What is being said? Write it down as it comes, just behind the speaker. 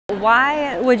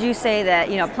why would you say that,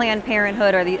 Planned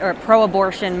Parenthood or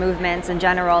pro-abortion movements in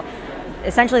general,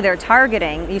 essentially they're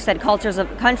targeting, you said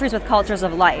countries with cultures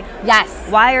of life. Yes.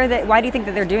 Why do you think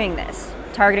that they're doing this,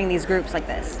 targeting these groups like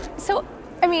this? So,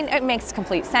 it makes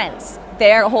complete sense.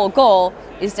 Their whole goal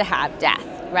is to have death,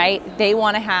 right? They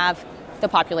want to have the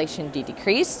population be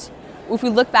decreased. If we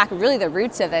look back, really the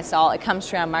roots of this all, it comes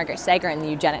from Margret Sanger and the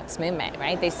eugenics movement,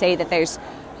 right? They say that there's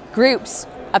groups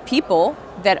of people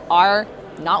that are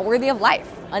not worthy of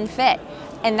life, unfit.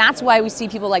 And that's why we see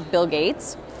people like Bill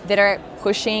Gates that are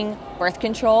pushing birth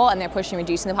control, and they're pushing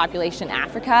reducing the population in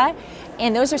Africa.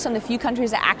 And those are some of the few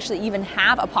countries that actually even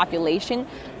have a population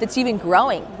that's even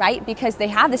growing, right? Because they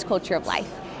have this culture of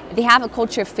life. They have a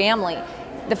culture of family.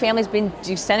 The family's been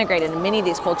disintegrated in many of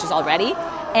these cultures already.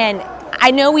 And I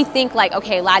know we think like,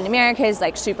 okay, Latin America is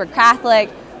like super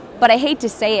Catholic, but I hate to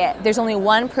say it, there's only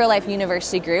one pro-life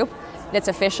university group that's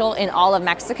official in all of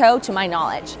Mexico, to my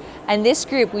knowledge. And this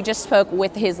group, we just spoke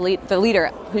with the leader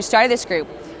who started this group.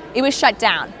 It was shut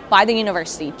down by the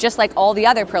university, just like all the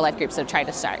other pro-life groups that have tried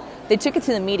to start. They took it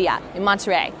to the media in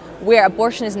Monterrey, where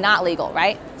abortion is not legal,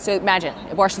 right? So imagine,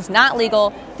 abortion's not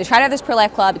legal, they try to have this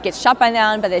pro-life club, it gets shut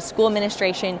down by the school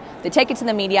administration, they take it to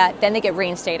the media, then they get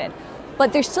reinstated.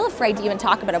 But they're still afraid to even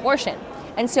talk about abortion.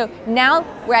 And so now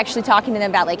we're actually talking to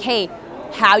them about like, hey,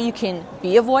 how you can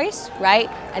be a voice, right?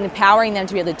 And empowering them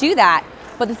to be able to do that.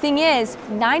 But the thing is,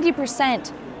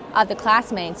 90% of the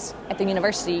classmates at the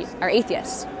university are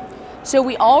atheists. So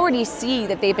we already see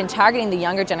that they've been targeting the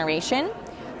younger generation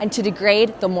and to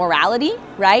degrade the morality,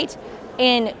 right?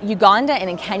 In Uganda and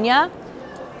in Kenya,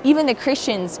 even the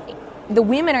Christians, the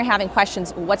women are having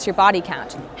questions, what's your body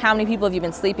count? How many people have you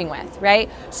been sleeping with, right?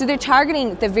 So they're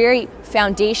targeting the very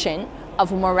foundation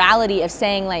of morality, of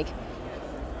saying like,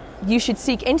 you should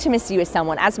seek intimacy with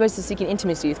someone as opposed to seeking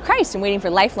intimacy with Christ and waiting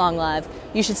for lifelong love.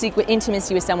 You should seek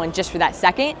intimacy with someone just for that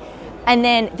second. And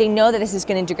then they know that this is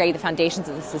going to degrade the foundations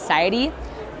of the society.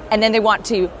 And then they want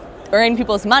to earn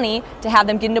people's money to have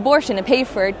them get an abortion and pay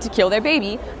for it to kill their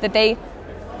baby that they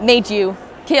made you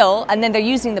kill. And then they're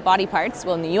using the body parts.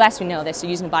 Well, in the US, we know this. They're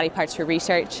using the body parts for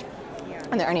research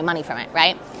and they're earning money from it,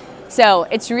 right? So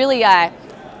it's really a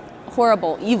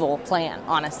horrible, evil plan,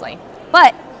 honestly.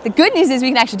 But the good news is we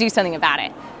can actually do something about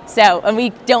it. So, and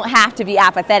we don't have to be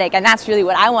apathetic, and that's really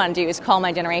what I want to do, is call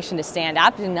my generation to stand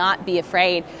up and not be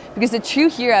afraid, because the true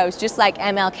heroes, just like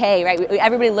MLK, right?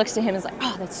 Everybody looks to him and is like,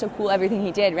 oh, that's so cool, everything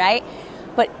he did, right?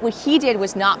 But what he did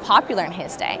was not popular in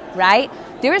his day, right?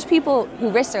 There was people who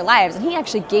risked their lives, and he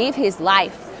actually gave his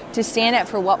life to stand up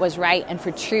for what was right and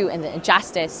for true and the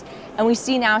justice. And we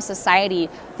see now a society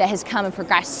that has come and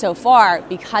progressed so far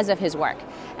because of his work.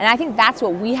 And I think that's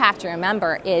what we have to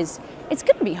remember is it's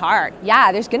going to be hard.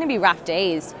 Yeah, there's going to be rough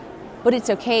days, but it's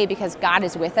okay because God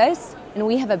is with us and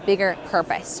we have a bigger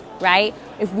purpose, right?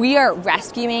 If we are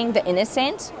rescuing the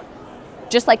innocent,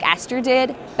 just like Esther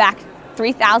did back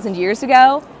 3,000 years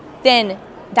ago, then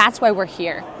that's why we're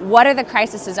here. What are the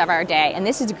crises of our day? And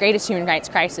this is the greatest human rights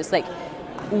crisis. Like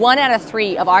 1 out of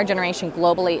 3 of our generation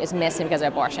globally is missing because of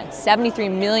abortion. 73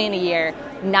 million a year,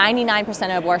 99%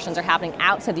 of abortions are happening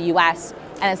outside the US,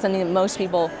 and it's something that most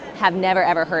people have never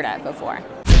ever heard of before.